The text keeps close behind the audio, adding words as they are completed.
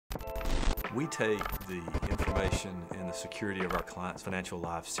We take the information and the security of our clients' financial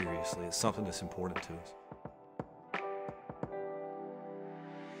lives seriously. It's something that's important to us.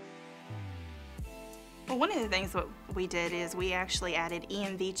 Well, one of the things that we did is we actually added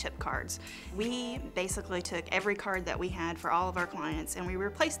EMV chip cards. We basically took every card that we had for all of our clients and we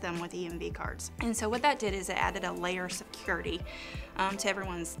replaced them with EMV cards. And so what that did is it added a layer of security to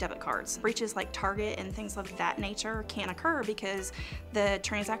everyone's debit cards. Breaches like Target and things of that nature can occur because the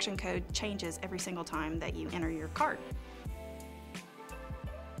transaction code changes every single time that you enter your card.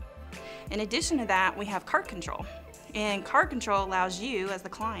 In addition to that, we have card control. And card control allows you, as the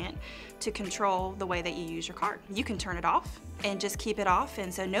client, to control the way that you use your card. You can turn it off and just keep it off,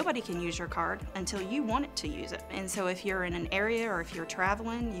 and so nobody can use your card until you want it to use it. And so if you're in an area or if you're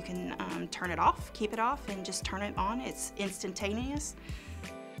traveling, you can turn it off, keep it off, and just turn it on. It's instantaneous.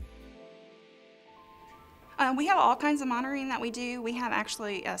 We have all kinds of monitoring that we do. We have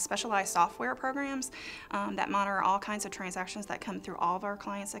actually specialized software programs that monitor all kinds of transactions that come through all of our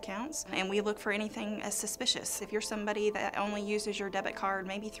clients' accounts. And we look for anything as suspicious. If you're somebody that only uses your debit card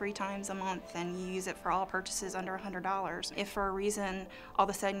maybe 3 times a month and you use it for all purchases under $100, if for a reason all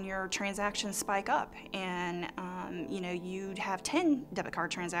of a sudden your transactions spike up and you know, you'd have 10 debit card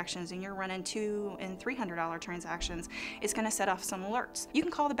transactions and you're running $200 and $300 transactions, it's going to set off some alerts. You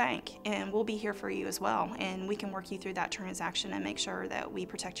can call the bank and we'll be here for you as well. And we can work you through that transaction and make sure that we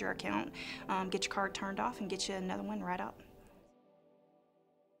protect your account, get your card turned off, and get you another one right out.